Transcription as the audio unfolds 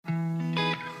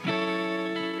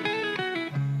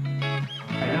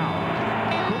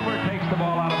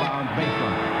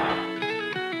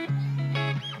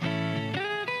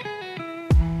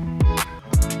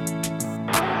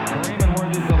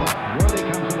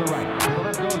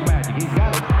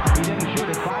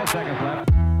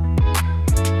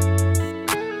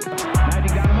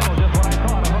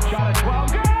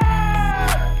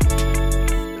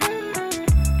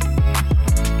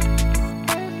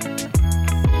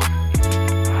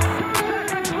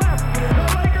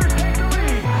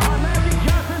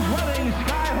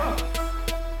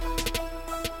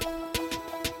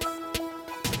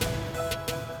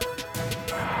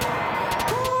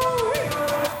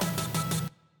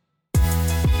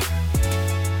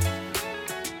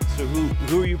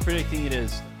who are you predicting it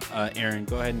is, Aaron?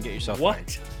 Go ahead and get yourself.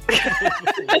 What?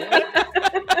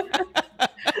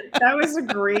 That was a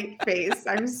great face.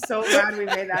 I'm so glad we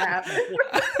made that happen.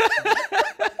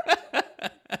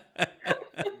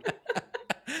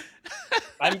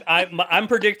 I'm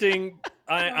predicting.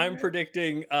 I'm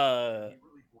predicting the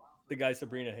guy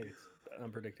Sabrina hates.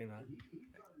 I'm predicting that.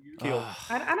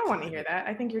 I don't want to hear that.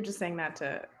 I think you're just saying that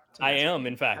to I am,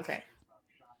 in fact. Okay.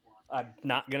 I'm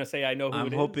not gonna say I know who it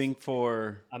is. I'm hoping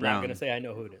for. I'm Brown. not gonna say I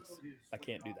know who it is. I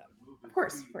can't do that. Of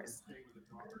course.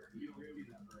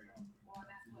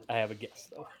 I have a guess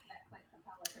though.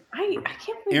 I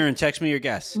can't believe Aaron, text me your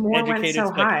guess. more went so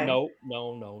high. No.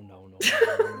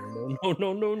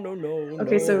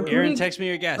 Okay, so Aaron, text me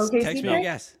your guess. Okay, Text me your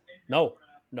guess. No.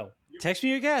 Text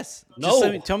me your guess.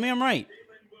 No. Just tell me I'm right.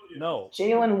 No.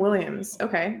 Jalen Williams.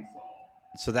 Okay.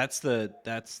 So that's the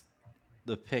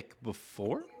pick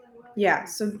before? Yeah,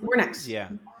 so we're next. Yeah.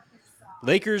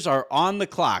 Lakers are on the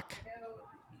clock.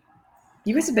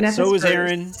 You guys have been at So this is for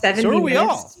Aaron. 70 So are we minutes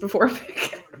all. before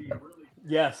pick.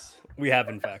 Yes, we have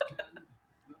in fact.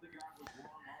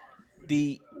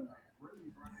 The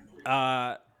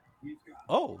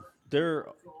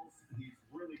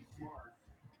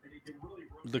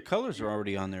the colors are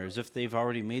already on there as if they've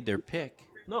already made their pick.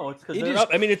 No, it's because they're up.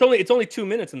 I mean, it's only 2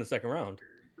 minutes in the second round.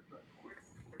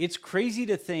 It's crazy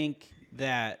to think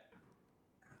that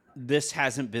this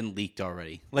hasn't been leaked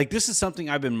already. Like, this is something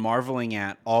I've been marveling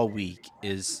at all week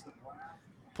is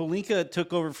Pelinka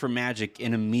took over for Magic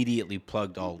and immediately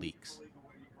plugged all leaks.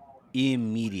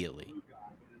 Immediately.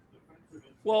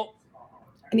 Well,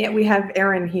 And yet we have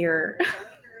Aaron here.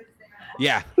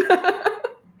 Yeah.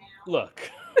 look.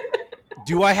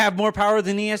 Do I have more power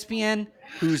than ESPN?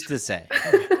 Who's to say?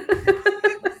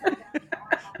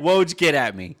 Woj, get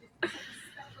at me.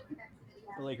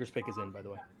 The Lakers pick is in, by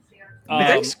the way.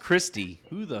 Max Christie.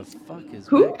 Who the fuck is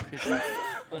Who? Max Christie?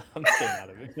 I'm staying out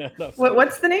of it.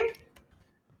 What's the name?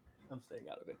 I'm staying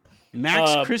out of it.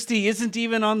 Max Christie isn't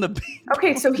even on the...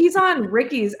 Okay, so he's on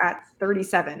Ricky's at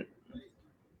 37.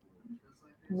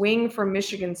 Wing from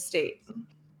Michigan State.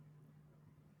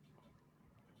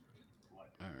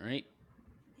 All right.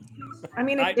 I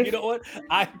mean, you know what?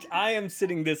 I am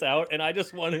sitting this out, and I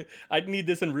just want to. I need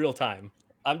this in real time.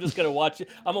 I'm just gonna watch it.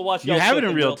 I'm gonna watch. You y'all have cook it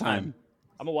in real time.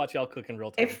 I'm gonna watch y'all cook in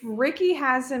real time. if Ricky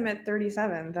has him at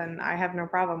 37, then I have no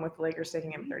problem with the Lakers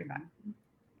taking him at 35.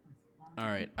 All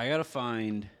right. I got to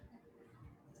find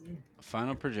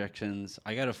final projections.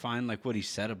 I got to find like what he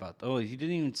said about... Oh, he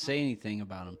didn't even say anything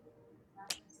about him.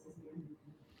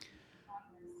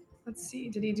 Let's see.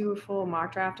 Did he do a full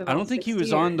mock draft of I all don't think he 60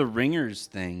 was or- on the Ringers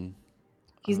thing.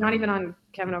 He's not even on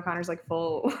Kevin O'Connor's like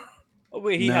full. Oh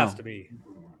wait, he No. has to be.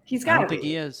 He's I got to don't be. think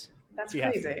he is. That's He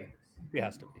has to crazy. He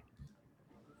has to be.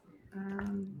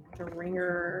 The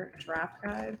Ringer draft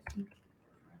guide.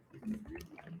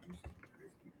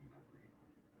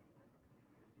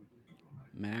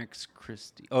 Max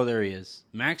Christie. Oh, there he is.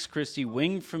 Max Christie,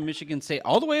 wing from Michigan State,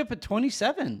 all the way up at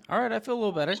 27. All right, I feel a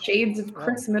little better. Shades of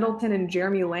Chris Middleton and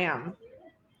Jeremy Lamb.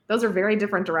 Those are very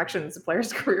different directions a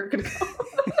player's career could go.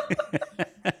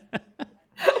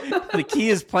 The key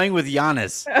is playing with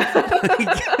Giannis.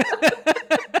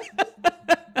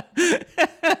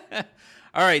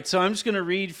 All right, so I'm just going to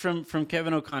read from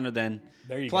Kevin O'Connor then.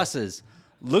 There you Pluses.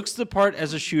 Looks the part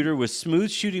as a shooter with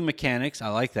smooth shooting mechanics. I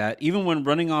like that. Even when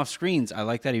running off screens, I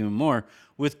like that even more.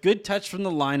 With good touch from the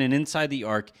line and inside the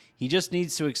arc, he just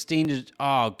needs to extend it.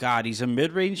 Oh, God, he's a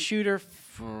mid-range shooter.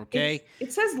 Okay.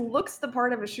 It says looks the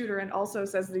part of a shooter and also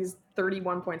says that he's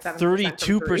 31.7%.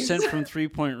 32% from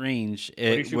three-point range,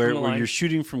 where you're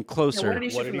shooting from closer. What did he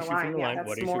shoot What from did the he shoot from line? the Yeah, line? that's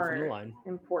What did he shoot from the more line?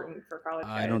 important for college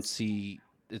guys. I don't see.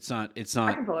 It's not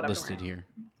can pull it up, listed don't here.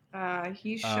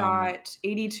 He shot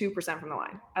 82% from the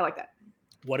line. I like that.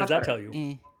 What does That's that better. tell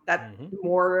you? That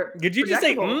more. Did you just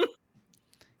say? projectable.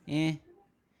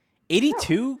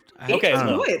 82. Okay, I don't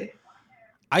know. Good.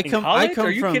 I come Are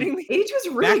you from kidding me? 82 was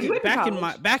really good.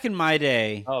 back in my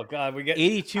day. Oh God, we get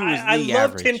 82 is I league love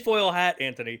average. tinfoil hat,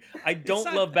 Anthony. I don't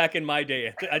not- love back in my day.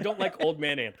 Anthony. I don't like old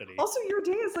man Anthony. Also, your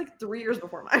day is like 3 years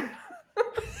before mine.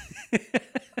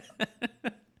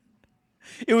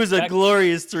 It was a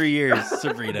glorious 3 years,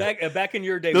 Sabrina. Back in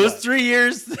your day, Those what? 3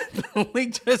 years, the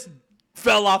league just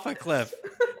fell off a cliff.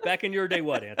 Back in your day,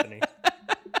 what, Anthony?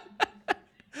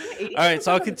 All right,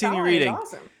 so I'll continue reading.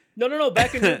 Awesome. No.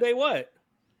 Back in your day, what?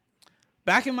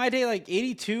 Back in my day, like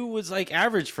 82 was like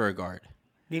average for a guard.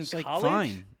 It was like college?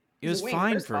 fine. It was He's a wing,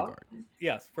 fine first for of a all. guard.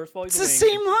 Yes. First of all, he's It's a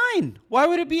the wing. same line. Why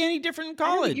would it be any different in I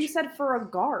know, but college? you said for a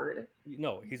guard.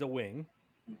 No, he's a wing.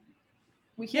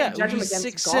 We Yeah, can't judge him he's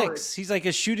against 6'6". guards. He's like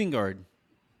a shooting guard.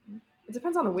 It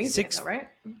depends on the wingspan, Six- though, right?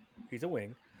 He's a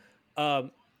wing.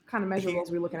 Um, kind of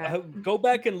measurables we looking at? Go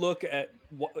back and look at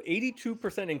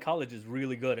 82% in college is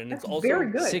really good, and That's it's also very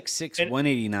good. 6'6", And-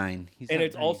 189. and it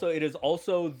is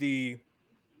also the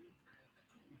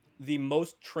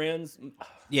most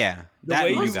yeah. the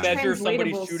way one you got. measure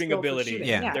somebody's translatable shooting skill for ability. shooting,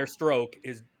 Yeah. Their stroke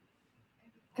is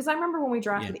Because I remember when we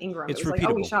drafted Ingram, It's it was like,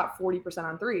 oh, he repeatable. shot 40%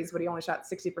 on threes, but he only shot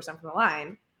 60% from the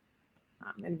line.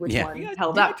 And which Yeah. one he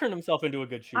held he up? turned himself into a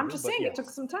good shooter. I'm just saying yes. it took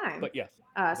some time. But yes,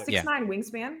 6'9"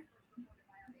 wingspan.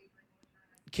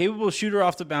 Capable shooter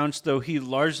off the bounce, though he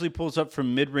largely pulls up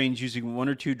from mid-range using 1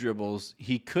 or 2 dribbles.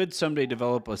 He could someday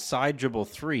develop a side dribble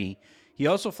 3. He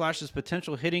also flashes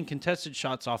potential hitting contested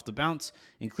shots off the bounce,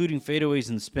 including fadeaways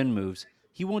and spin moves.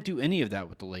 He won't do any of that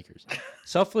with the Lakers.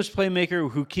 Selfless playmaker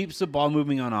who keeps the ball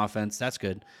moving on offense. That's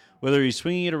good. Whether he's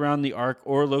swinging it around the arc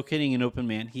or locating an open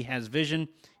man, he has vision.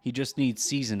 He just needs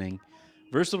seasoning.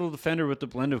 Versatile defender with a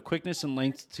blend of quickness and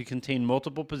length to contain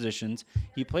multiple positions.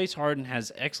 He plays hard and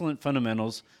has excellent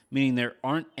fundamentals, meaning there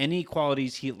aren't any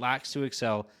qualities he lacks to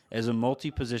excel as a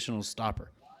multi-positional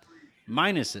stopper.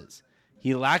 Minuses.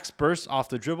 He lacks burst off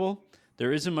the dribble.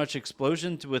 There isn't much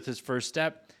explosion with his first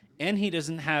step, and he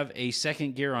doesn't have a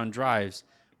second gear on drives.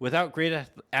 Without great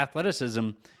athleticism,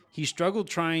 he struggled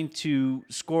trying to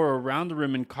score around the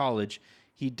rim in college.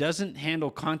 He doesn't handle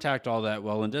contact all that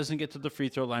well and doesn't get to the free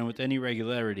throw line with any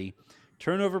regularity.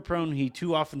 Turnover prone, he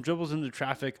too often dribbles into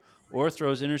traffic or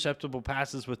throws interceptable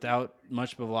passes without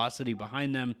much velocity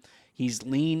behind them. He's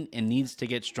lean and needs to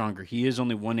get stronger. He is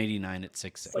only 189 at 6'6".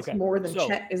 It's like more than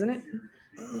Chet, isn't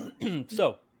it?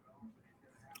 So,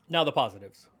 now the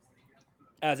positives,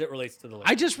 as it relates to the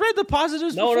Lakers. I just read the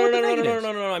positives No, before no, the no, no, no, negatives.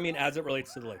 no, no, no. I mean, as it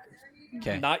relates to the Lakers.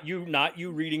 Okay. Not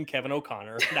you reading Kevin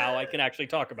O'Connor. Now I can actually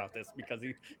talk about this because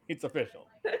it's official.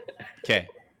 Okay.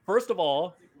 First of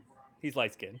all, he's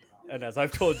light skinned. And as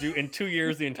I've told you, in 2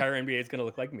 years, the entire NBA is going to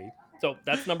look like me. So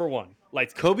that's number one.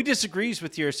 Light skinned. Kobe disagrees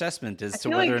with your assessment as I to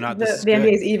feel whether like or not the this is NBA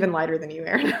good. is even lighter than you,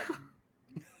 Aaron.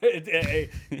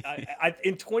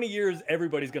 In 20 years,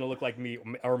 everybody's going to look like me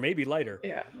or maybe lighter.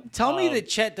 Yeah. Tell me that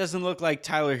Chet doesn't look like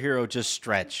Tyler Hero just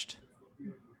stretched.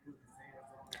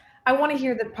 I want to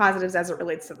hear the positives as it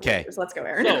relates to the 'Kay. Lakers. Let's go,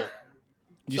 Aaron. So,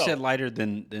 You said lighter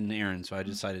than Aaron, so I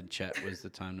decided Chet was the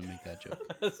time to make that joke.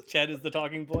 Chet is the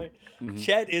talking point. Mhm.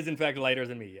 Chet is, in fact, lighter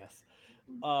than me, yes.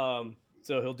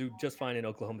 So he'll do just fine in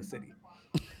Oklahoma City.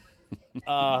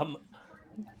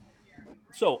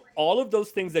 So all of those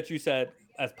things that you said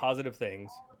as positive things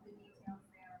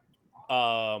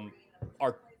are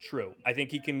true. I think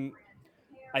he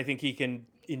can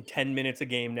in 10 minutes a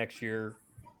game next year.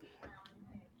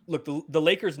 Look, the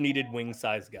Lakers needed wing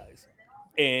size guys,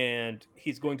 and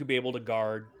he's going to be able to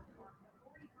guard.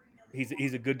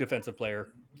 He's a good defensive player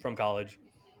from college.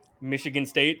 Michigan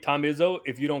State, Tom Izzo,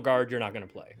 if you don't guard, you're not going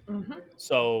to play. Mm-hmm.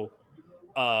 So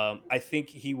I think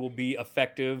he will be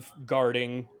effective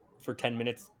guarding for 10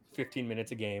 minutes, 15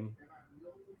 minutes a game.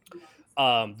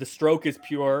 The stroke is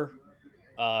pure,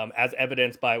 as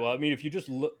evidenced by, well, I mean, if you just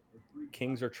look,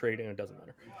 Kings are trading, it doesn't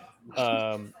matter.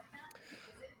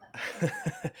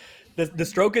 The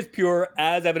stroke is pure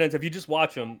as evidence. If you just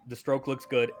watch him, the stroke looks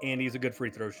good, and he's a good free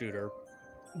throw shooter.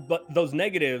 But those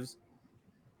negatives,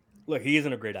 look, he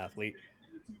isn't a great athlete.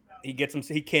 He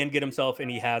can get himself, and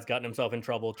he has gotten himself in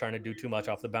trouble trying to do too much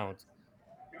off the bounce.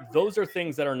 Those are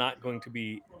things that are not going to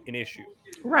be an issue.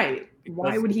 Right.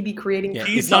 Why would he be creating? Yeah,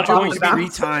 He's if not he going dribbles to be-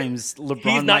 3 times, LeBron He's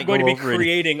might not going to go be over and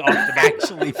creating off the bounce.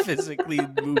 actually physically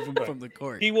move him from the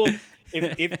court. He will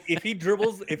if he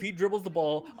dribbles the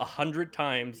ball 100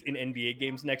 times in NBA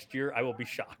games next year, I will be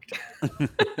shocked.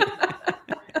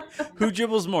 Who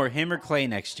dribbles more, him or Clay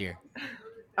next year?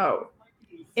 Oh,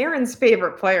 Aaron's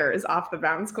favorite player is off the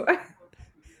bounce, Clay.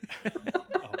 Oh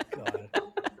god.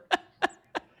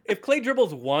 If Clay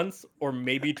dribbles once or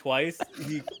maybe twice,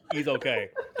 he's okay.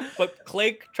 But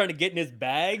Clay trying to get in his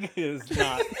bag is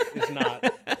not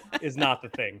the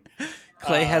thing.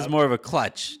 Clay has more of a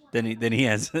clutch than he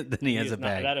has a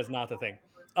bag. That is not the thing.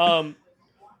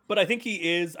 But I think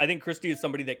I think Christie is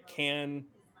somebody that can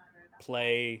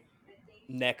play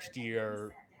next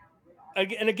year.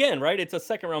 And again, right? It's a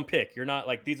second round pick. You're not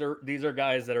like these are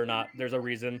guys that are not. There's a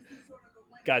reason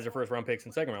guys are first round picks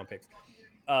and second round picks.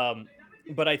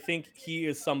 But I think he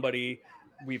is somebody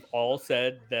we've all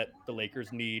said that the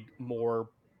Lakers need more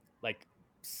like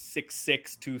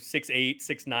 6'6" to 6'8",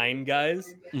 6'9"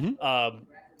 guys. Mhm.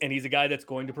 And he's a guy that's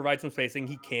going to provide some spacing.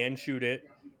 He can shoot it.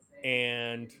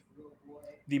 And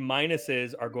the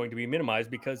minuses are going to be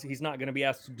minimized because he's not going to be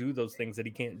asked to do those things that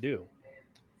he can't do.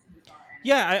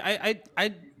 Yeah,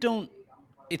 I don't.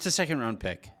 It's a second round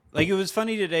pick. Like, it was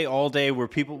funny today all day where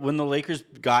when the Lakers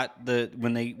got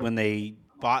when they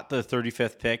bought the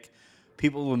 35th pick,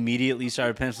 people immediately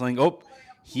started penciling, oh,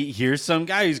 here's some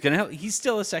guy who's going to help. He's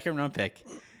still a second round pick.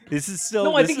 This is still.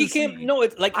 No, I think he can't. No,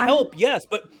 it's like help, yes,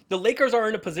 but the Lakers are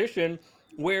in a position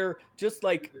where just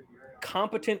like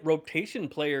competent rotation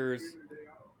players,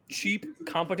 cheap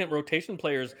competent rotation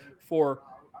players for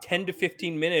 10 to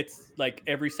 15 minutes, like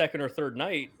every second or third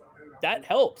night, that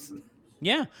helps.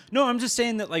 Yeah. No, I'm just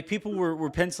saying that like people were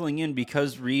penciling in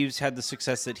because Reeves had the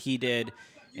success that he did,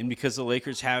 and because the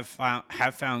Lakers have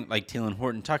found like Talen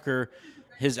Horton-Tucker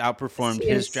has outperformed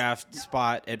his draft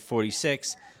spot at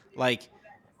 46. Like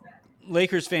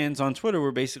Lakers fans on Twitter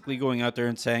were basically going out there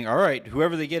and saying, all right,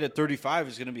 whoever they get at 35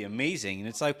 is going to be amazing. And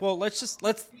it's like, well, let's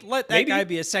let that guy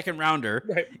be a second rounder.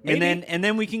 Right. And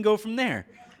then we can go from there.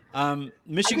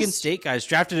 Michigan State guys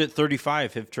drafted at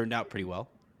 35 have turned out pretty well.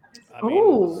 I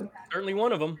mean, certainly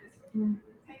one of them.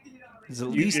 There's at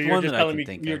least one that I can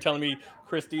think of. You're telling me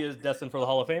Christie is destined for the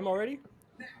Hall of Fame already?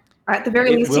 At the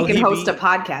very least, he can host a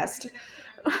podcast.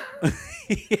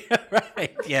 Yeah,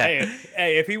 right. Yeah.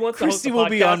 Hey, if he wants to host a podcast, will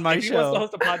be on my if he show. wants to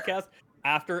host a podcast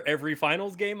after every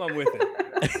finals game, I'm with it.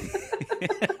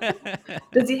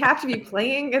 Does he have to be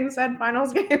playing in said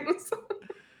finals games?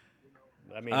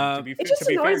 I mean, to be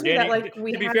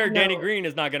fair, Danny Green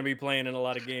is not going to be playing in a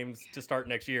lot of games to start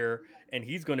next year, and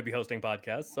he's going to be hosting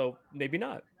podcasts, so maybe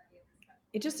not.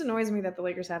 It just annoys me that the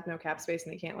Lakers have no cap space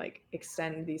and they can't like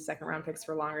extend these second round picks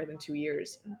for longer than 2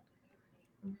 years.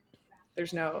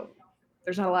 There's not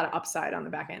a lot of upside on the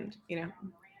back end, you know.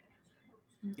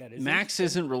 Max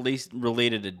isn't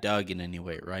related to Doug in any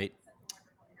way, right?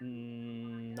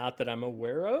 Not that I'm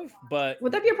aware of, but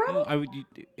would that be a problem?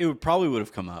 It probably would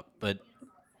have come up, but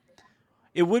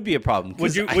it would be a problem.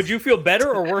 Would you feel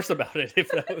better or worse about it if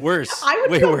that was worse? I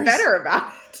would feel better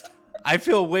about it. I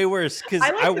feel way worse because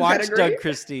I watched Doug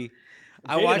Christie.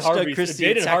 I watched Doug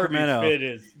Christie in Sacramento.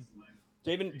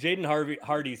 Jaden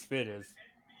Hardy's fit is.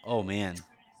 Oh man,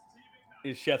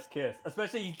 is chef's kiss.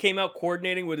 Especially he came out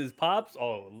coordinating with his pops.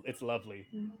 Oh, it's lovely.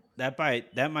 That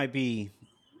might be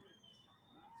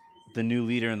the new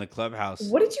leader in the clubhouse.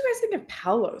 What did you guys think of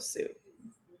Paolo's suit?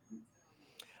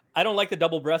 I don't like the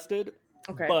double-breasted.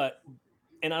 Okay.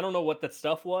 And I don't know what that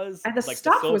stuff was. And the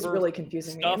stuff was really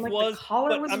confusing me. And the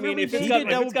collar was really if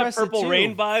it's got Purple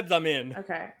Rain vibes, I'm in.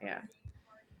 Okay, yeah.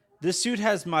 This suit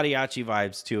has mariachi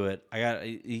vibes to it.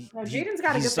 Jaden's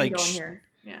got a good thing going here.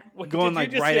 Yeah. Going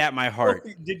like right at my heart.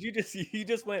 Did you just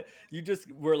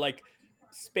were like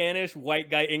Spanish,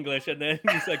 white guy, English, and then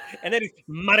he's like, and then he's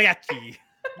mariachi.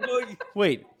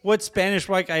 Wait, what Spanish,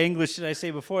 white guy, English did I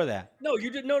say before that? No, you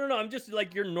did. No. I'm just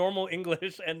like your normal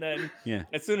English, and then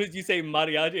as soon as you say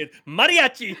mariachi, it's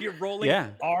mariachi. You're rolling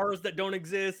R's that don't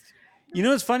exist. You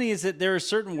know what's funny is that there are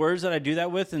certain words that I do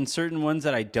that with, and certain ones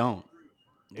that I don't.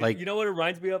 Like, you know what it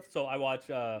reminds me of? So I watch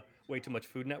Way Too Much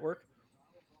Food Network.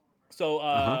 So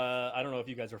I don't know if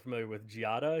you guys are familiar with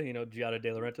Giada. You know Giada De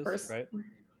Laurentiis, right?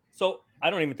 So I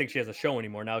don't even think she has a show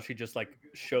anymore. Now she just like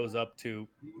shows up to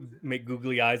make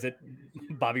googly eyes at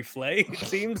Bobby Flay, it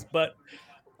seems. But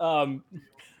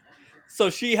so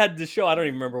she had the show. I don't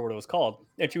even remember what it was called.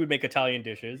 And she would make Italian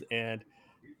dishes. And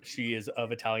she is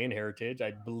of Italian heritage.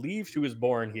 I believe she was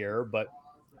born here, but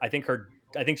I think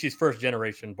she's first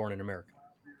generation born in America.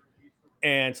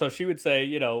 And so she would say,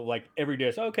 you know, like every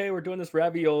dish, okay, we're doing this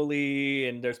ravioli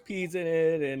and there's peas in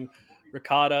it and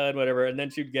ricotta and whatever. And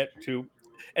then she'd get to,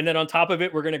 and then on top of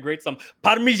it, we're going to grate some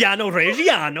Parmigiano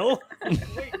Reggiano.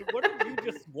 Wait, what did you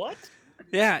just, what?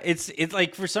 Yeah, it's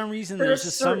like for some reason there's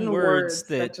just some words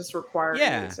that just require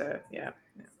yeah. you to,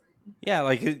 Yeah,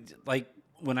 like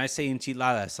when I say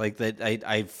enchiladas, like that,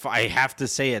 I have to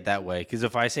say it that way because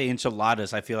if I say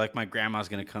enchiladas, I feel like my grandma's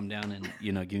going to come down and,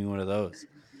 you know, give me one of those.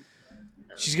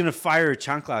 She's going to fire a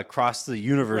chancla across the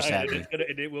universe at me.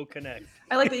 It will connect.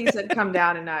 I like that you said come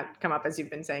down and not come up as you've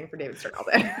been saying for David Stern all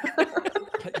day.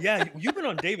 Yeah, you've been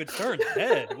on David Stern's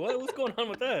head. What's going on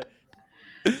with that?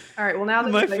 All right, well, now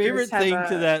that my favorite thing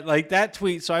to that, like that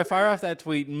tweet, so I fire off that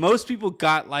tweet, and most people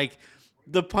got like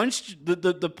the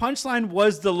punchline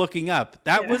was the looking up.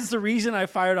 That was the reason I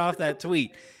fired off that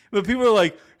tweet. But people are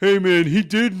like, hey man, he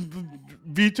did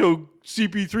veto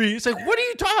CP3. It's like, what are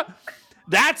you talking?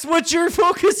 That's what you're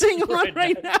focusing on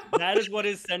right now. That is what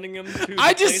is sending him to.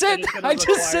 I just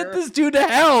sent this dude to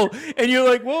hell, and you're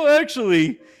like, well,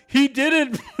 actually, he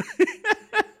didn't.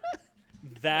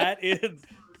 That is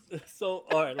so.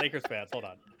 All right, Lakers fans, hold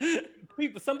on.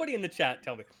 Somebody in the chat,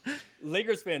 tell me,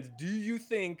 Lakers fans, do you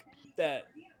think that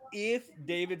if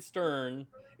David Stern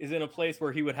is in a place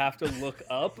where he would have to look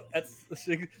up,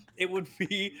 it would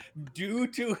be due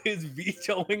to his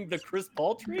vetoing the Chris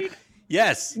Paul trade?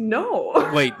 Yes.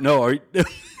 No. Wait, no.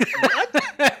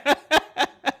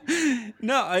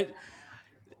 No,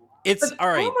 it's But all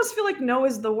I right. almost feel like no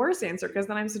is the worst answer because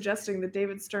then I'm suggesting that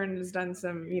David Stern has done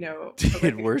some,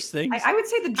 Did worse things. I would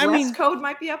say the dress I mean- code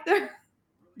might be up there.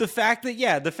 The fact that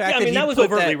Yeah, I that mean he that was put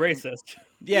overtly that, racist.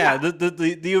 Yeah, Yeah.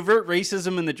 the overt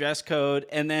racism in the dress code,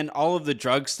 and then all of the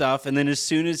drug stuff, and then as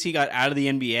soon as he got out of the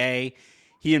NBA,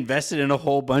 he invested in a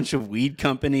whole bunch of weed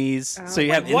companies. Oh So you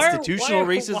my have God. institutional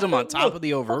racism on top of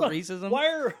the overt hold on. racism.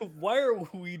 Why are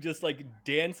we just like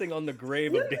dancing on the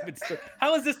grave of David Stern?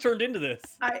 How has this turned into this?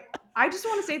 I just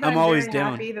want to say that I'm I'm always very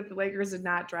down. happy that the Lakers did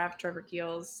not draft Trevor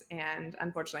Keels, and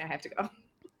unfortunately, I have to go.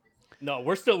 No,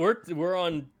 we're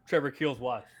on Trevor Keel's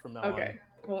watch from now Okay,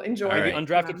 well, enjoy. All on. right.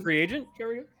 Undrafted free agent,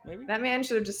 Trevor, maybe. That man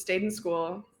should have just stayed in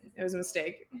school. It was a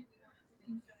mistake.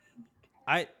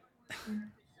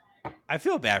 I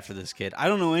feel bad for this kid. I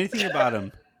don't know anything about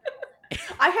him.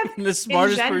 I have The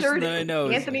smartest person engendered that I know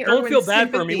is Anthony Don't feel Irwin's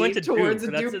bad for him. He went to sympathy Duke. towards a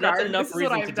That's, Duke that's guard. enough This is what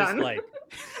reason I've to done. dislike.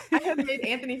 I have made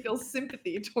Anthony feel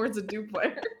sympathy towards a Duke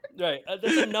player. Right,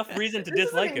 that's enough reason to This is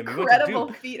dislike an him. He went to incredible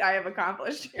Duke. feat I have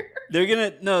accomplished here. they're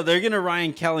gonna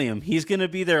Ryan Kelly him. He's gonna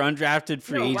be their undrafted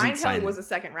free No, agent Ryan Kelly signing. was a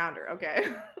second rounder. Okay.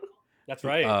 That's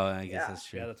right. Oh, I guess Yeah. that's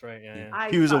true. Yeah, that's right. Yeah, yeah. I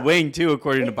He was a thought- wing too,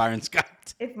 according to If- Byron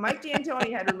Scott. If Mike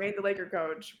D'Antoni had remained the Laker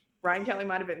coach, Ryan Kelly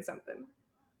might have been something.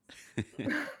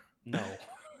 No,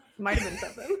 Might have been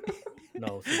something.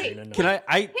 no, Serena, no. Can Him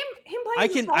playing I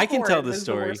the can- small I can tell forward this was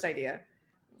story. The worst idea.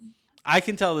 I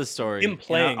can tell this story. Him and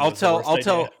playing I'll was the tell. worst I'll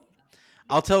tell. idea.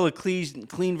 I'll tell a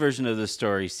clean version of this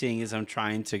story, seeing as I'm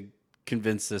trying to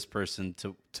convince this person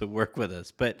to work with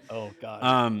us. But Oh God,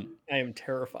 I am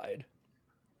terrified.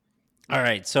 all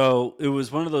right, so it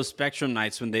was one of those Spectrum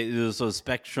nights when it was those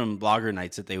Spectrum blogger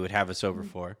nights that they would have us over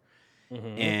for,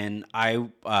 Mhm. and I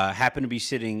happened to be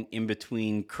sitting in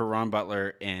between Caron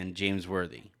Butler and James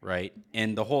Worthy, right?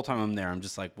 And the whole time I'm there, I'm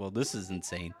just like, well, this is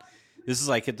insane. This is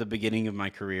like at the beginning of my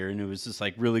career, and it was just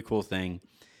like really cool thing.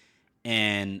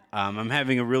 And I'm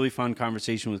having a really fun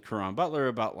conversation with Caron Butler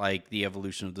about like the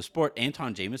evolution of the sport.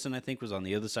 Anton Jameson, I think, was on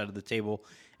the other side of the table,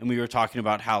 and we were talking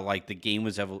about how like the game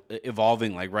was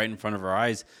evolving like right in front of our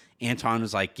eyes. Anton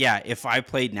was like, "Yeah, if I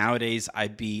played nowadays,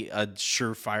 I'd be a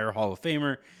surefire Hall of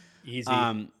Famer." Easy,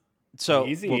 So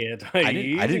easy, well, Anton.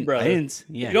 Easy, brother. I didn't.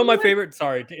 Yeah, You know my favorite.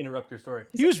 Sorry to interrupt your story.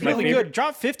 he was my really favorite- good.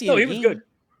 Dropped 50. No, in he a was game. good.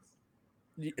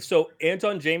 So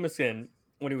Anton Jameson,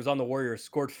 when he was on the Warriors,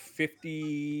 scored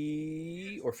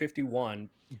 50 or 51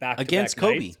 back Against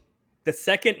Kobe. Nights. The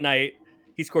second night,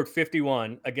 he scored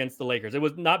 51 against the Lakers. It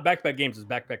was not back-to-back games; it was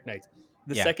back-to-back nights.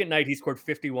 The Yeah. second night, he scored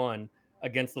 51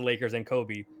 against the Lakers and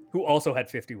Kobe, who also had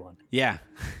 51. Yeah.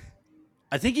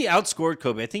 I think he outscored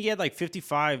Kobe. I think he had like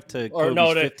 55 to Or Kobe's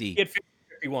no, 50. he had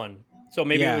 51. So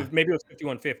maybe Yeah. it was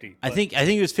 51-50. I think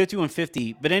it was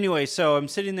 51-50. But anyway, so I'm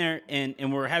sitting there and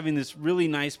we're having this really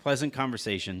nice, pleasant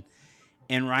conversation.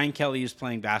 And Ryan Kelly is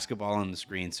playing basketball on the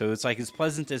screen. So it's like as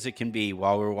pleasant as it can be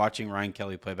while we're watching Ryan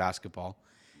Kelly play basketball.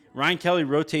 Ryan Kelly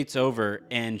rotates over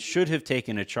and should have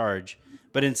taken a charge,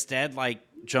 but instead like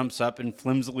jumps up and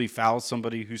flimsily fouls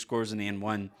somebody who scores an and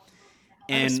one.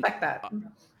 I And respect that.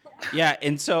 yeah,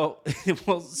 and so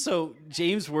so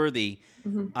James Worthy, if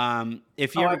you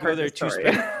Oh, ever I've go heard there this to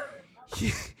story.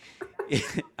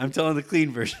 I'm telling the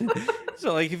clean version.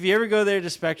 So like if you ever go there to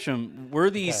Spectrum,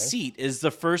 Worthy's Okay. seat is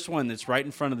the first one that's right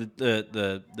in front of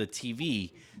the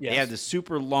TV. They Yes. have this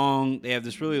super long, they have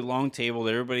this really long table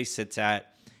that everybody sits at.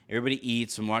 Everybody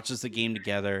eats and watches the game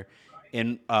together.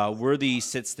 And Worthy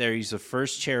sits there. He's the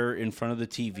first chair in front of the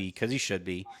TV because he should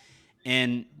be.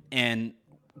 And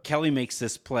Kelly makes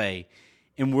this play,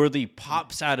 and Worthy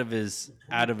pops out of his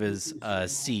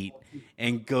seat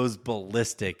and goes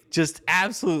ballistic, just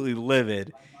absolutely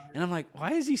livid. And I'm like,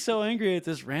 why is he so angry at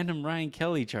this random Ryan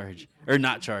Kelly charge or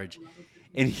not charge?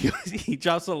 And he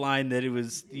drops a line that it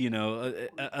was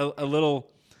a little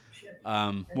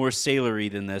more sailory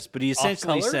than this, but he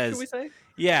essentially Off-color, says, should we say?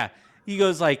 yeah, he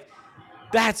goes like,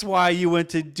 that's why you went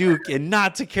to Duke and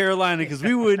not to Carolina because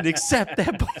we wouldn't accept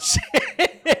that bullshit.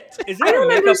 Is I there a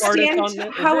don't makeup artist understand on this?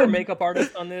 Is how there a a- makeup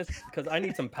artist on this? Because I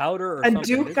need some powder or A something.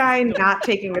 Duke This guy is so- not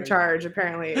taking the charge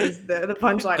apparently is the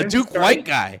punchline. A of the Duke story. white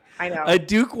guy. I know. A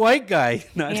Duke white guy.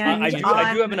 Not And- I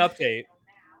do have an update.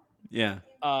 yeah.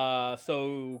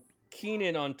 So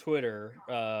Keenan on Twitter.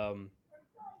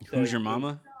 Who's says- your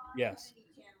mama? Yes.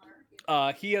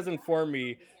 He has informed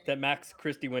me that Max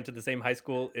Christie went to the same high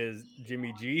school as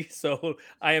Jimmy G, so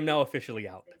I am now officially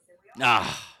out.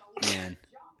 Ah, man.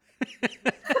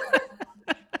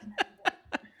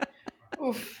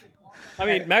 Oof. I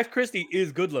mean, Max Christie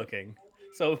is good looking,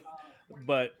 so,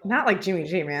 but Not like Jimmy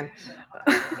G, man.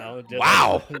 no. Just,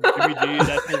 Wow. Jimmy G,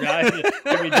 that's your guy.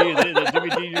 Jimmy G, is Jimmy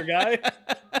G your guy?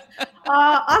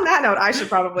 On that note, I should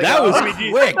probably That go. was Jimmy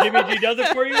G, quick. Jimmy G does it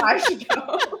for you. I should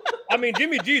go. I mean,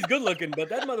 Jimmy G's good looking, but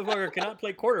that motherfucker cannot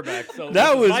play quarterback. So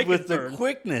That this is was my with concern. the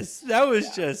quickness. That was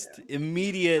just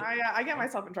immediate. I get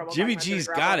myself in trouble. Jimmy talking about G's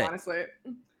Jimmy got Garoppolo, it. Honestly.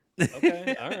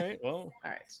 Okay, all right. Well, All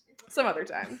right. Some other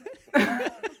time. oh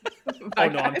Bye,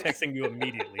 no, I'm guys. texting you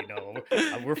immediately. No,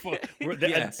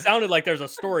 Yeah. It sounded like there's a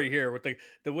story here with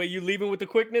the way you leaving with the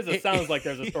quickness. It sounds like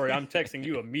there's a story. I'm texting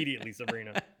you immediately,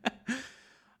 Sabrina.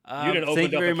 didn't open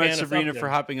Thank you up very a much, can of Sabrina, for something.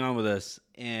 hopping on with us.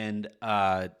 And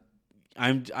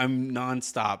I'm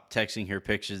nonstop texting her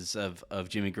pictures of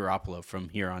Jimmy Garoppolo from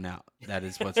here on out. That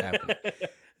is what's happening.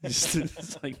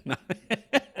 It's like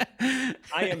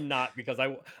I am not, because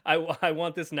I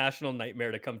want this national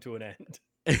nightmare to come to an end.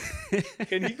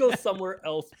 Can you go somewhere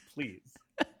else, please?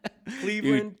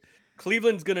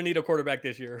 Cleveland's gonna need a quarterback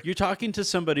this year. You're talking to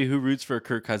somebody who roots for a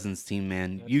Kirk Cousins team,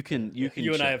 man. You can You and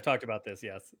chill. I have talked about this.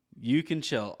 Yes. You can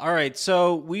chill. All right,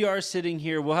 so we are sitting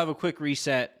here. We'll have a quick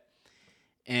reset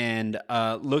and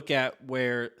look at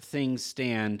where things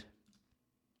stand.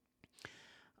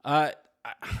 I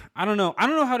don't know. I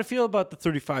don't know how to feel about the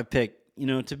 35 pick. You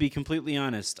know, to be completely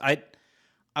honest,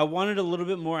 I wanted a little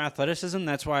bit more athleticism.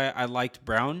 That's why I liked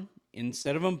Brown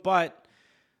instead of him. But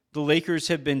the Lakers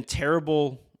have been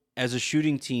terrible as a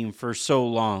shooting team for so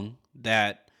long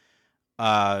that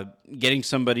getting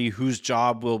somebody whose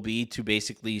job will be to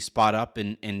basically spot up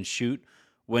and shoot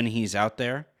when he's out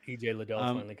there EJ Liddell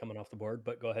finally coming off the board,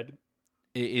 but go ahead.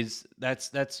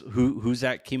 that's who's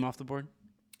that came off the board?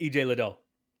 EJ Liddell,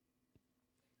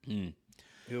 who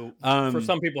for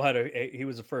some people he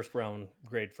was a first round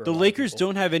grade for The Lakers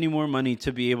don't have any more money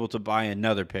to be able to buy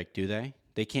another pick, do they?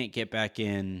 They can't get back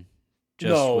in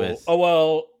just with. Oh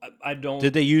well, I don't.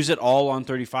 Did they use it all on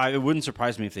 35? It wouldn't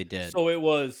surprise me if they did. So it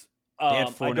was. had I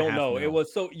 $4.5 don't know. mil. It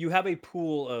was, so you have a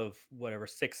pool of whatever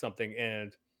 6 something,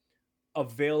 and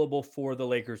available for the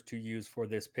Lakers to use for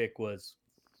this pick was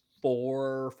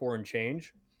four and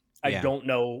change. I Yeah. don't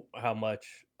know how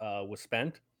much was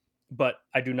spent, but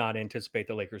I do not anticipate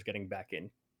the Lakers getting back in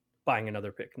buying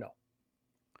another pick. No.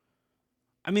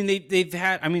 I mean, they've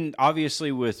had. I mean,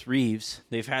 obviously with Reeves,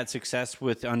 they've had success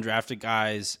with undrafted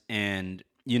guys, and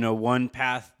you know, one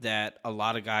path that a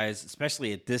lot of guys,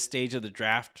 especially at this stage of the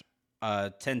draft,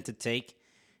 tend to take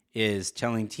is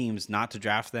telling teams not to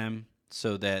draft them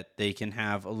so that they can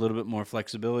have a little bit more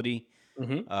flexibility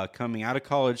coming out of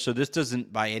college. So this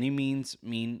doesn't by any means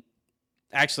mean.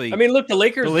 Actually, I mean, look, the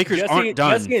Lakers aren't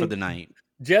done for the night.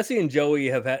 Jesse and Joey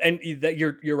have had, and that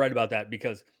you're right about that,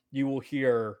 because you will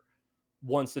hear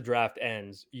once the draft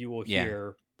ends, you will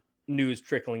hear news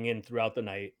trickling in throughout the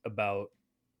night about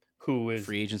who is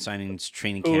free agent signings,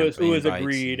 training camp, who is invites,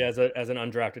 agreed as an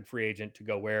undrafted free agent to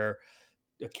go where,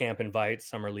 a camp invites,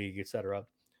 summer league, etc.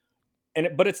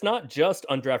 But it's not just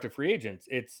undrafted free agents.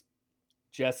 It's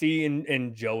Jesse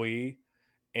and Joey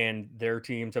and their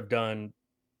teams have done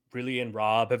really, and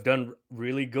Rob have done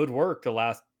really good work the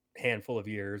last handful of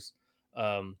years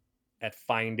at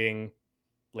finding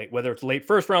whether it's late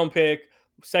first round pick,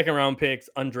 second round picks,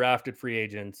 undrafted free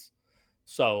agents.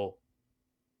 So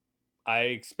I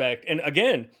expect, and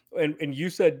again, and you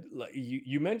said,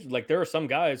 you mentioned, like, there are some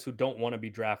guys who don't want to be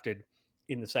drafted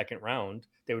in the second round.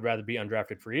 They would rather be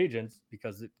undrafted free agents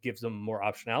because it gives them more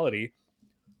optionality.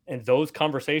 And those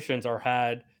conversations are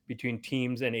had between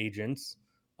teams and agents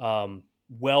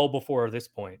well before this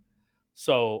point.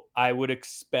 So I would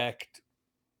expect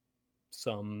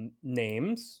some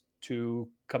names to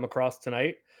come across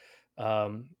tonight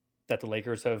that the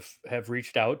Lakers have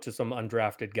reached out to some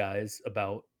undrafted guys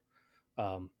about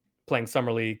playing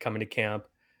summer league, coming to camp,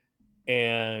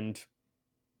 and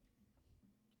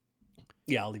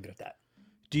yeah, I'll leave it at that.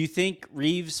 Do you think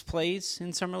Reeves plays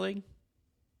in summer league?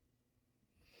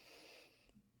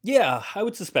 Yeah, I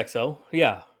would suspect so.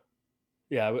 Yeah,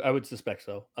 I would suspect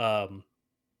so.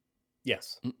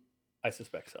 Yes, I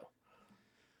suspect so.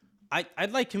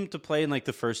 I'd like him to play in like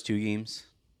the first 2 games,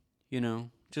 you know,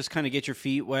 just kind of get your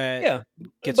feet wet. Yeah,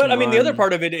 get but some I mean, the other run.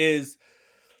 part of it is,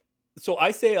 so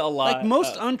I say a lot. Like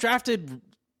most undrafted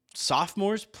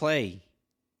sophomores play.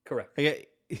 Correct.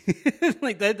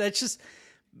 Like that. That's just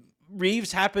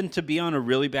Reeves happened to be on a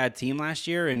really bad team last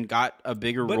year and got a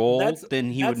bigger role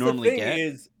than he would normally get.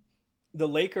 Is the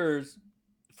Lakers,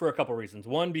 for a couple reasons.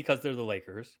 One, because they're the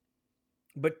Lakers,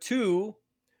 but two,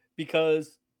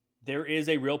 because there is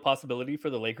a real possibility for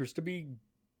the Lakers to be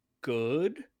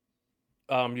good.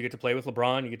 You get to play with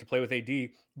LeBron, you get to play with AD,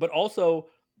 but also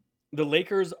the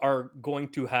Lakers are going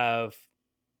to have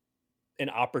an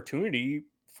opportunity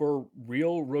for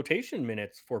real rotation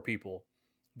minutes for people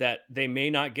that they may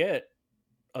not get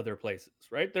other places,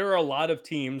 right? There are a lot of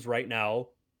teams right now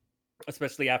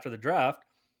especially after the draft,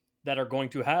 that are going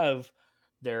to have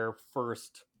their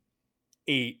first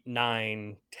 8,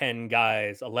 9, 10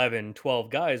 guys, 11, 12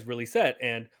 guys really set.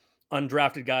 And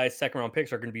undrafted guys, second round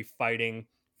picks, are going to be fighting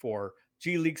for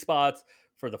G League spots,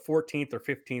 for the 14th or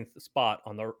 15th spot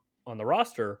on the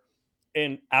roster.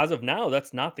 And as of now,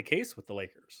 that's not the case with the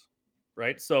Lakers,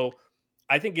 right? So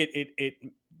I think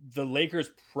the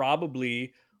Lakers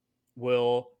probably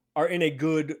are in a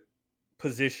good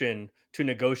position to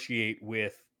negotiate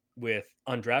with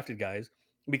undrafted guys,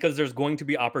 because there's going to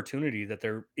be opportunity that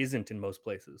there isn't in most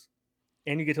places.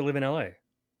 And you get to live in LA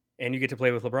and you get to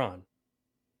play with LeBron.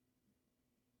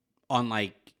 On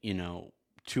like,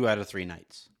 2 out of 3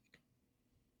 nights.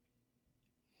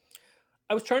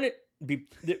 I was trying to be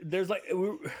there's like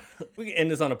we can end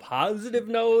this on a positive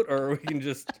note, or we can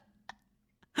just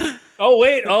oh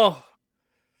wait, the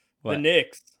What?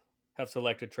 Knicks have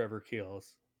selected Trevor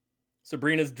Keels.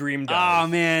 Sabrina's dream Oh dies.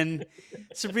 man,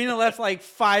 Sabrina left like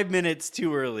 5 minutes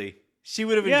too early. She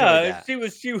would have enjoyed that.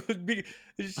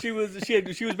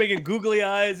 she was making googly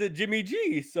eyes at Jimmy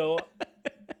G. So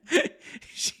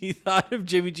She thought of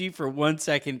Jimmy G for 1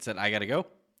 second, said, "I gotta go."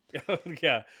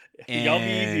 yeah, y'all be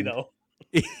easy though.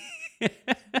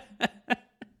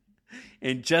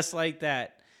 And just like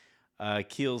that,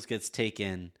 Keels gets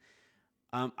taken.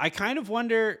 I kind of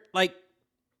wonder, like,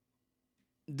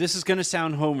 this is going to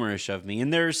sound homerish of me,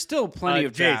 and there's still plenty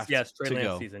of Jace, drafts yes, Trey to Lance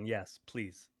go. season, yes,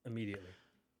 please, immediately.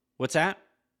 What's that?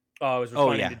 Oh, I was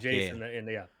responding yeah, to Jace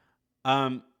yeah.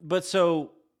 yeah. But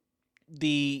so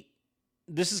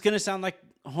this is going to sound like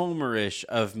homerish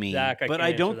of me, Zach, I but can't I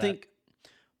answer don't that. think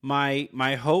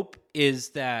my hope is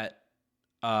that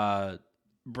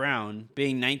Brown,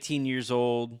 being 19 years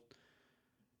old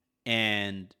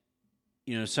and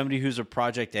somebody who's a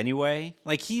project anyway,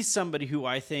 like, he's somebody who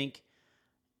I think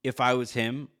if I was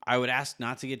him, I would ask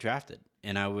not to get drafted,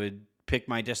 and I would pick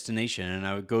my destination, and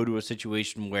I would go to a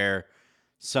situation where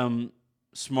some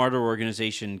smarter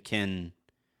organization can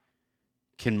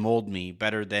mold me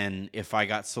better than if I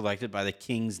got selected by the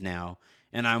Kings now,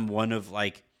 and I'm one of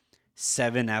like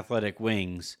 7 athletic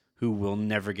wings who will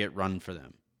never get run for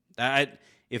them. That's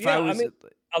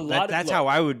how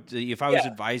I would, if I was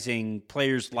advising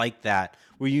players like that,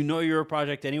 where you're a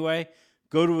project anyway,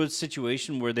 go to a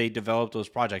situation where they develop those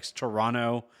projects.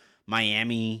 Toronto,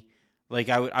 Miami, like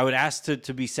I would ask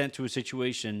to be sent to a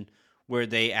situation where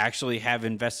they actually have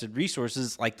invested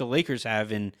resources, like the Lakers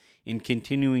have in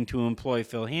continuing to employ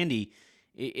Phil Handy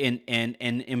and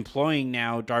employing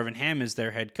now Darvin Ham as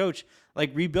their head coach.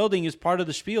 Like, rebuilding is part of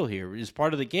the spiel here, is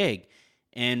part of the gig,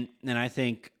 and I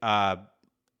think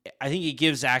it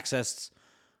gives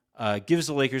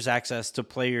the Lakers access to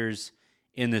players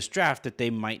in this draft that they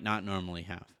might not normally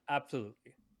have.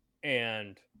 Absolutely.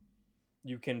 And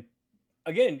you can,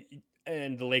 again,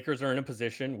 and the Lakers are in a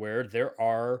position where there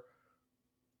are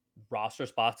roster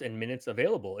spots and minutes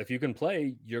available. If you can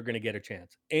play, you're going to get a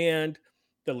chance. And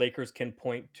the Lakers can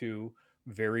point to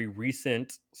very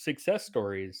recent success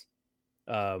stories.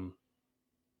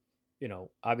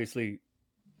 Obviously,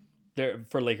 there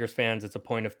for Lakers fans, it's a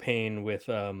point of pain with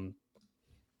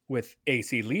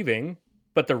AC leaving,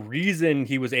 but the reason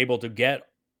he was able to get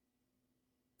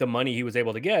the money he was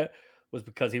able to get was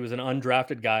because he was an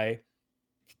undrafted guy,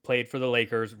 played for the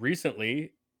Lakers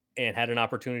recently, and had an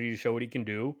opportunity to show what he can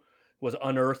do, was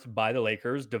unearthed by the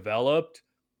Lakers, developed,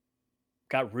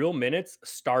 got real minutes,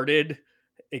 started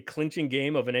a clinching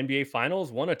game of an NBA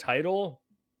Finals, won a title,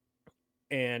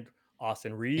 and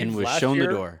Austin Reeves and was last shown year,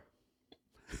 the door.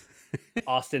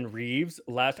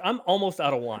 I'm almost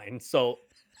out of wine. So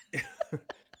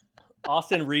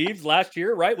Austin Reeves last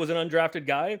year, right, was an undrafted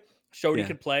guy, showed he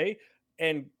could play,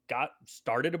 and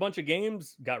started a bunch of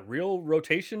games, got real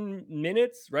rotation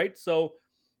minutes, right? So,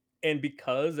 and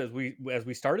because as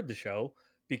we started the show,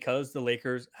 because the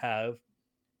Lakers have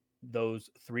those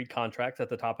 3 contracts at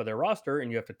the top of their roster,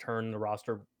 and you have to turn the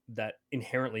roster, that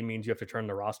inherently means you have to turn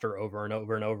the roster over and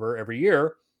over and over every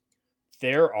year.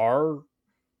 There are,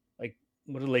 like,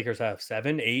 what do the Lakers have?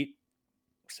 7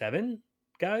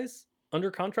 guys under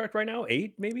contract right now?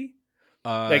 8 maybe?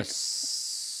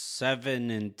 7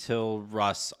 until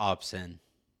Russ opts in.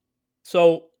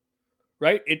 So,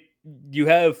 right, you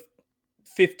have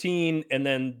 15 and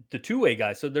then the two-way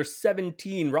guys. So there's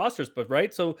 17 rosters, but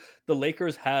right? So the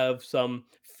Lakers have some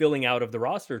filling out of the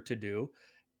roster to do.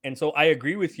 And so I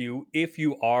agree with you. If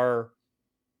you are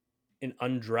an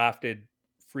undrafted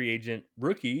free agent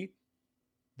rookie,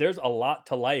 there's a lot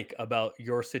to like about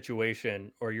your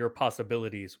situation or your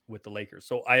possibilities with the Lakers.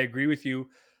 So I agree with you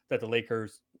that the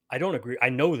Lakers, I don't agree. I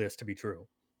know this to be true.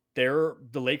 The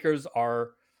Lakers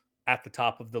are at the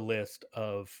top of the list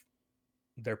of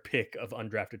their pick of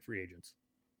undrafted free agents.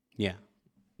 Yeah.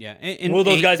 And will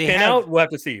those guys they pan have- out? We'll have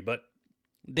to see. But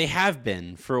They have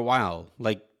been for a while.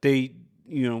 Like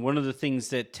one of the things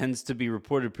that tends to be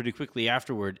reported pretty quickly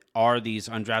afterward are these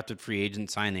undrafted free agent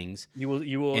signings. you will, And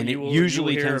you it will,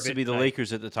 usually you will hear tends of to it be the tonight.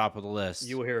 Lakers at the top of the list.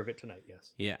 You will hear of it tonight.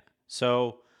 Yes. Yeah.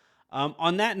 So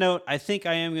on that note, I think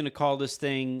I am going to call this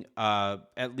thing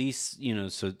at least,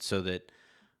 so that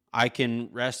I can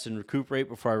rest and recuperate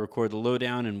before I record the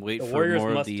lowdown and wait for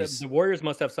more of these. The Warriors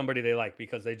must have somebody they like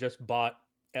because they just bought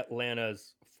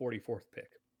Atlanta's 44th pick.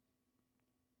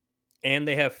 And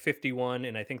they have 51,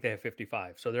 and I think they have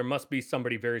 55. So there must be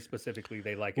somebody very specifically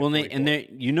they like. Well,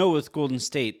 with Golden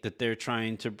State that they're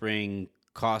trying to bring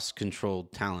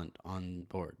cost-controlled talent on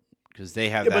board because they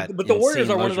have that. But the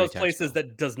Warriors are one of luxury those tax places bill.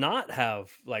 that does not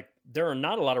have there are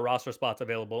not a lot of roster spots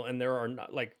available, and there are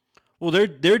not Well, they're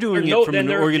doing it from an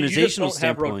organizational you just don't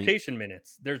standpoint. have rotation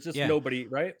minutes. There's just nobody,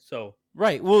 right? So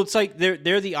right. Well, it's like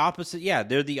they're the opposite. Yeah,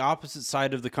 they're the opposite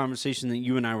side of the conversation that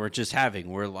you and I were just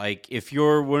having. Where like if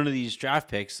you're one of these draft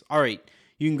picks, all right,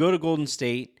 you can go to Golden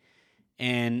State,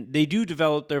 and they do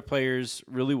develop their players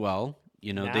really well.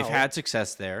 They've had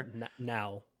success there.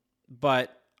 Now,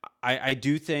 but I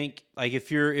do think like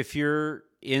if you're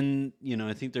in,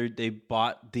 I think they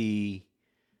bought the.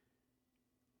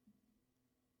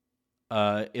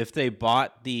 If they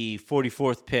bought the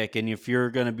 44th pick, and if you're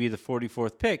going to be the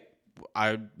 44th pick,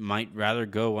 I might rather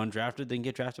go undrafted than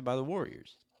get drafted by the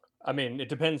Warriors. I mean, it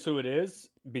depends who it is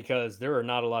because there are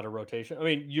not a lot of rotation. I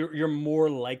mean, you're more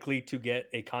likely to get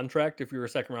a contract if you're a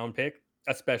second round pick,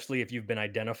 especially if you've been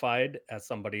identified as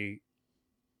somebody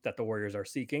that the Warriors are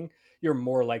seeking. You're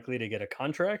more likely to get a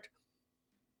contract,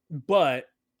 but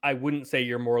I wouldn't say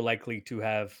you're more likely to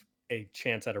have a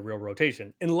chance at a real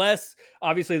rotation, unless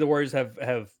obviously the Warriors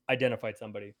have identified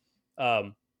somebody.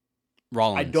 Rollins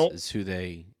is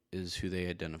who they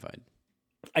identified.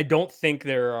 I don't think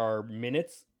there are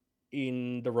minutes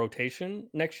in the rotation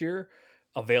next year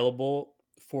available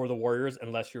for the Warriors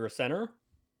unless you're a center.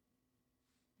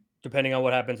 Depending on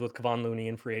what happens with Kevon Looney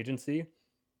in free agency,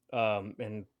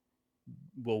 and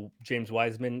will James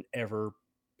Wiseman ever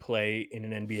play in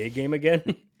an NBA game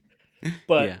again?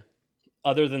 But yeah.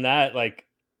 Other than that, the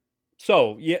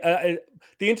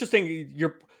interesting,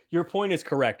 your point is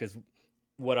correct. Is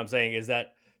what I'm saying is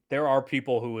that there are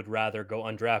people who would rather go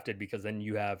undrafted because then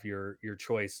you have your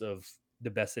choice of the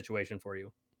best situation for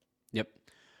you. Yep.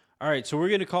 All right, so we're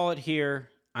going to call it here.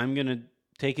 I'm going to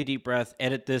take a deep breath,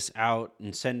 edit this out,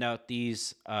 and send out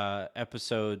these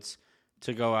episodes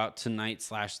to go out tonight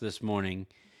 / this morning.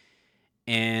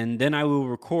 And then I will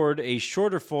record a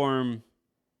shorter form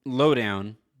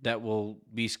lowdown that will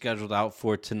be scheduled out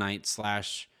for tonight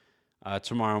 /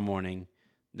 tomorrow morning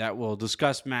that will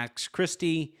discuss Max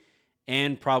Christie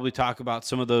and probably talk about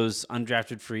some of those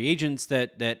undrafted free agents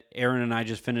that Aaron and I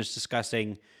just finished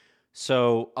discussing.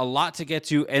 So a lot to get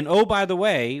to. And oh, by the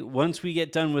way, once we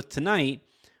get done with tonight,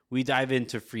 we dive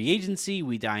into free agency,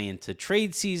 we dive into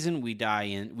trade season, we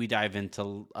dive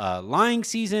into lying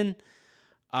season.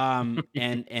 And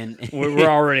we're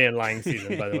already in lying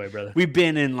season, by the way, brother. We've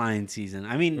been in lying season.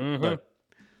 I mean, look,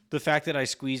 the fact that I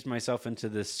squeezed myself into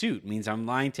this suit means I'm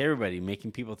lying to everybody,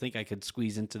 making people think I could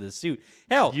squeeze into this suit.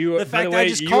 Hell, the fact that I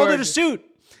just called it a suit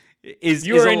is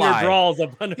you are a in lie. your drawers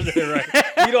up under there, right?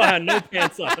 You don't have no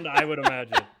pants on, I would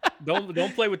imagine.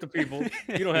 Don't play with the people.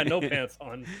 You don't have no pants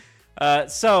on.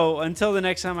 So until the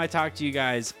next time I talk to you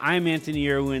guys, I'm Anthony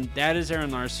Irwin. That is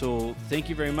Aaron Larsoul. Thank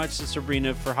you very much to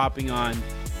Sabrina for hopping on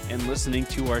and listening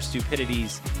to our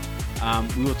stupidities.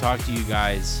 We will talk to you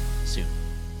guys soon.